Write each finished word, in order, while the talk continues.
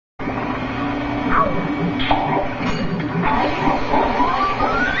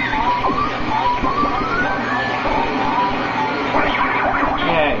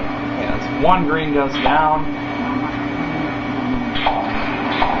Okay, that's one green goes down.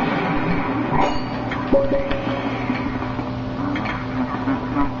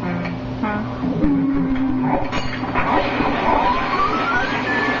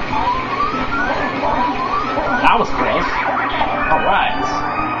 That was close. Alright.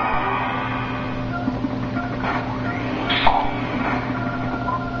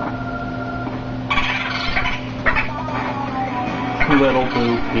 Little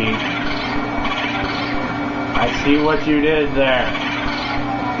Blue Pea. I see what you did there.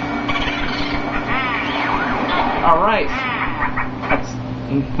 Alright.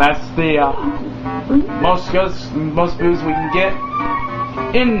 That's the most booze we can get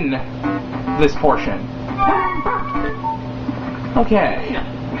in this portion. Okay.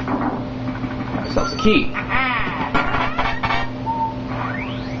 Got ourselves a key.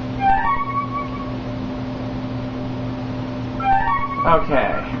 Okay.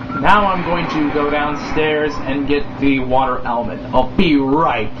 Now I'm going to go downstairs and get the water element. I'll be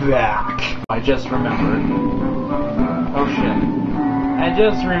right back. I just remembered. Oh shit. I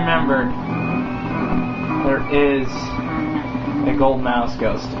just remembered. There is a gold mouse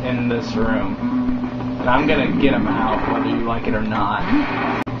ghost in this room. And I'm gonna get him out, whether you like it or not.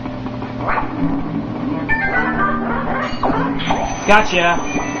 Gotcha!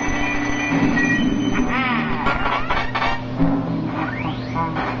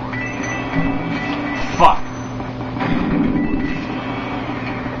 Fuck.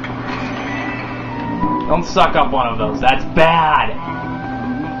 Don't suck up one of those, that's bad!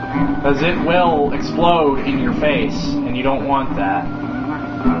 Because it will explode in your face, and you don't want that.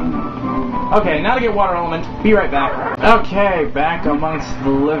 Okay, now to get water element. Be right back. Okay, back amongst the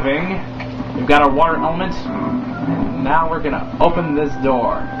living. We've got our water element. And now we're gonna open this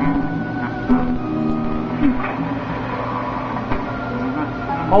door.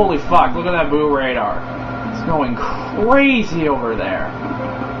 Holy fuck, look at that boo radar. It's going crazy over there.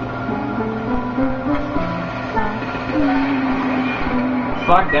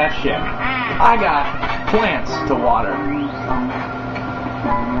 Fuck that shit. I got plants to water.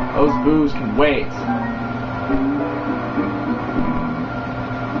 Those boos can wait.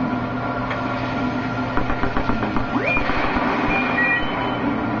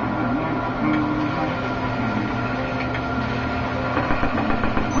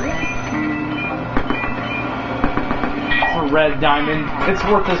 For red diamond, it's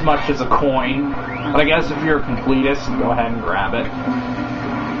worth as much as a coin. But I guess if you're a completist, go ahead and grab it.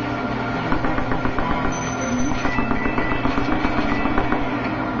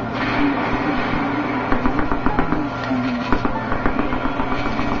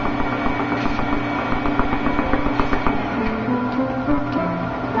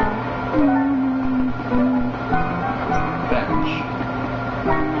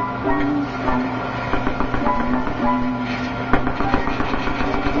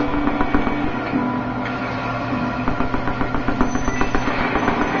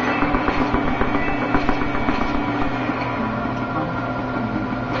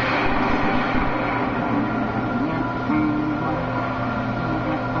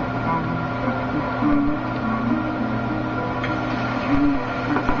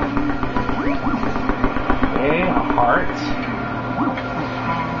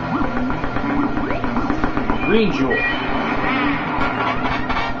 Green jewel.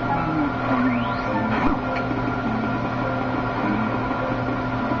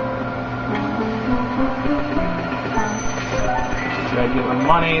 Regular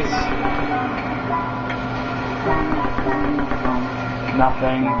monies.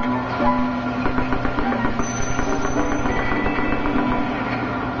 Nothing.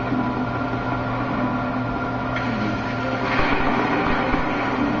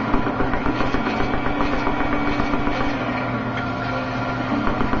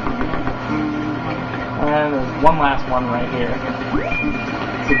 And there's one last one right here.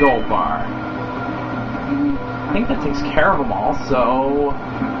 It's a gold bar. I think that takes care of them all, so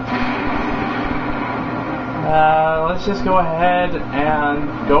let's just go ahead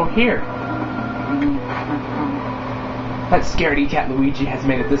and go here. That scaredy cat Luigi has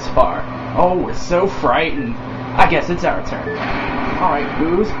made it this far. Oh, we're so frightened. I guess it's our turn. Alright,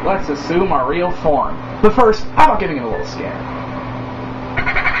 boos, let's assume our real form. But first, how about giving it a little scare?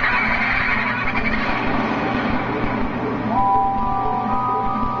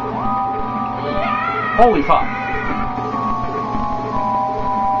 Holy fuck.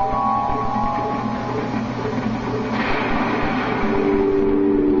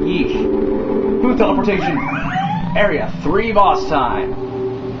 Yeesh. Who Smooth teleportation. Area 3 boss time.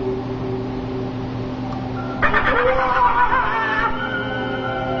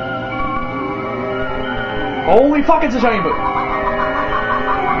 Holy fuck, it's a shiny boot.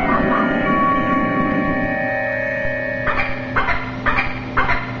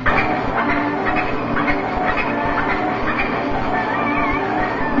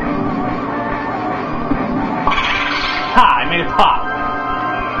 Ha! I made it pop.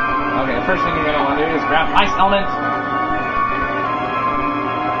 Okay, the first thing you're gonna want to do is grab Ice Element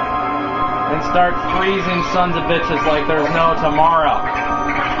and start freezing sons of bitches like there's no tomorrow.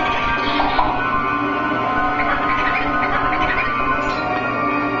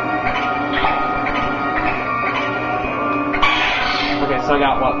 Okay, so I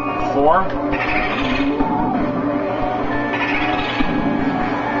got what, 4?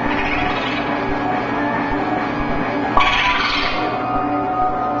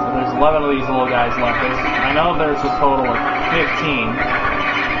 So there's 11 of these little guys left. I know there's a total of 15.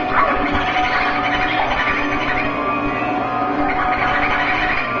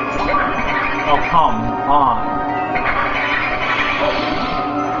 Oh, come on.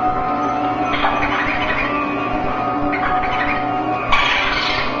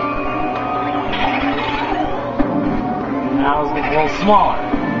 Now it's getting a little smaller.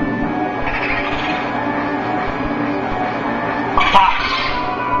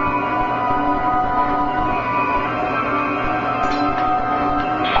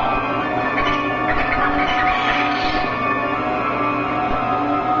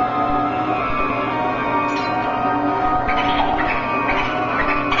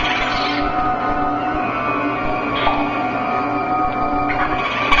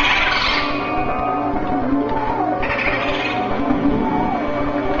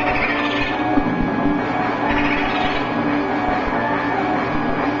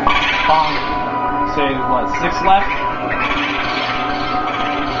 Pop! Say, what, 6 left?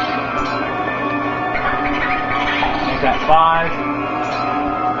 Make that 5.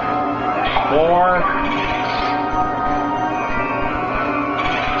 4.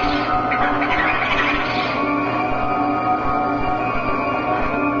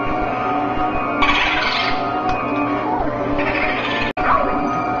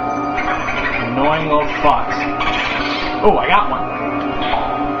 Annoying little fucks. Oh, I got one.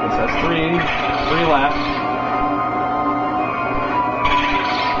 So that's 3 left.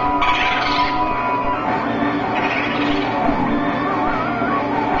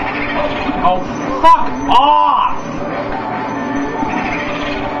 Oh, fuck off!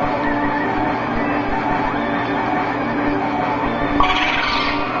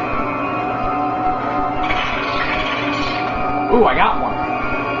 Ooh, I got one.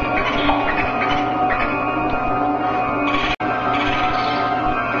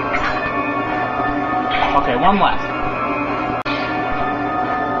 Okay, one left.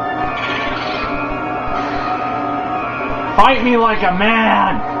 Fight me like a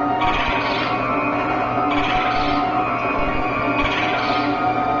man!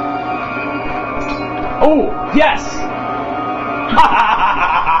 Oh, yes!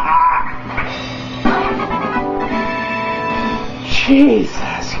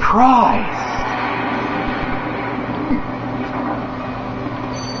 Jesus Christ!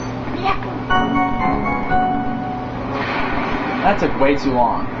 That took way too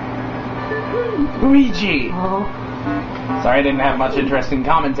long. Luigi! Sorry I didn't have much interesting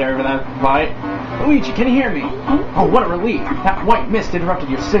commentary for that fight. Luigi, can you hear me? Oh, what a relief. That white mist interrupted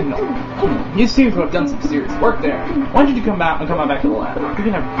your signal. You seem to have done some serious work there. Why did you come back to the lab? We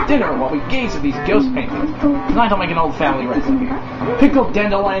can have dinner while we gaze at these ghost paintings. Tonight I'll make an old family recipe. Pickled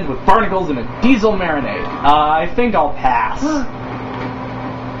dandelions with barnacles and a diesel marinade. I think I'll pass.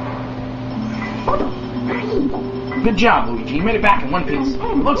 Good job, Luigi. You made it back in one piece. It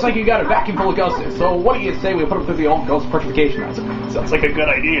looks like you got a vacuum full of ghosts. So what do you say we put them through the old ghost purification recipe? Sounds like a good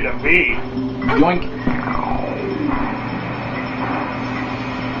idea to me. Yoink.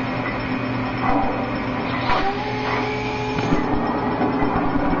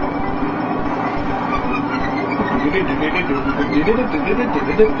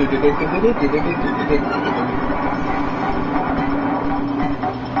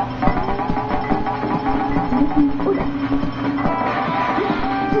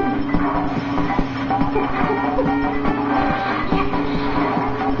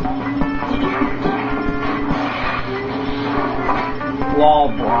 Wall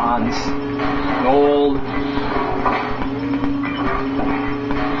bronze, gold,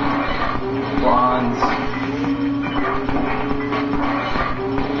 bronze,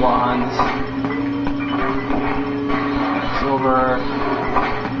 bronze, silver,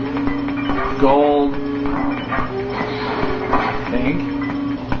 gold. I think.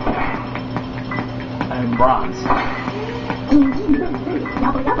 And bronze.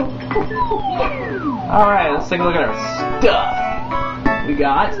 Alright, let's take a look at our stuff. We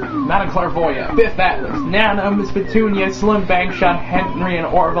got Madame Clairvoyant, Biff Atlas, Nana, Miss Petunia, Slim Bankshot, Henry and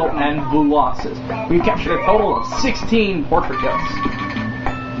Orville, and Boolossus. We've captured a total of 16 portrait ghosts.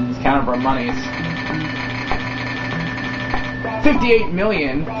 Let's count up our monies.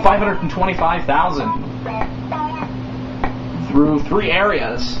 58,525,000 through 3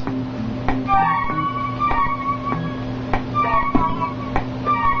 areas.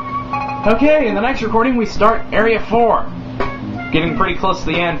 Okay, in the next recording we start Area 4. Getting pretty close to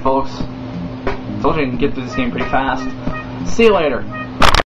the end, folks. Told you I can get through this game pretty fast. See you later.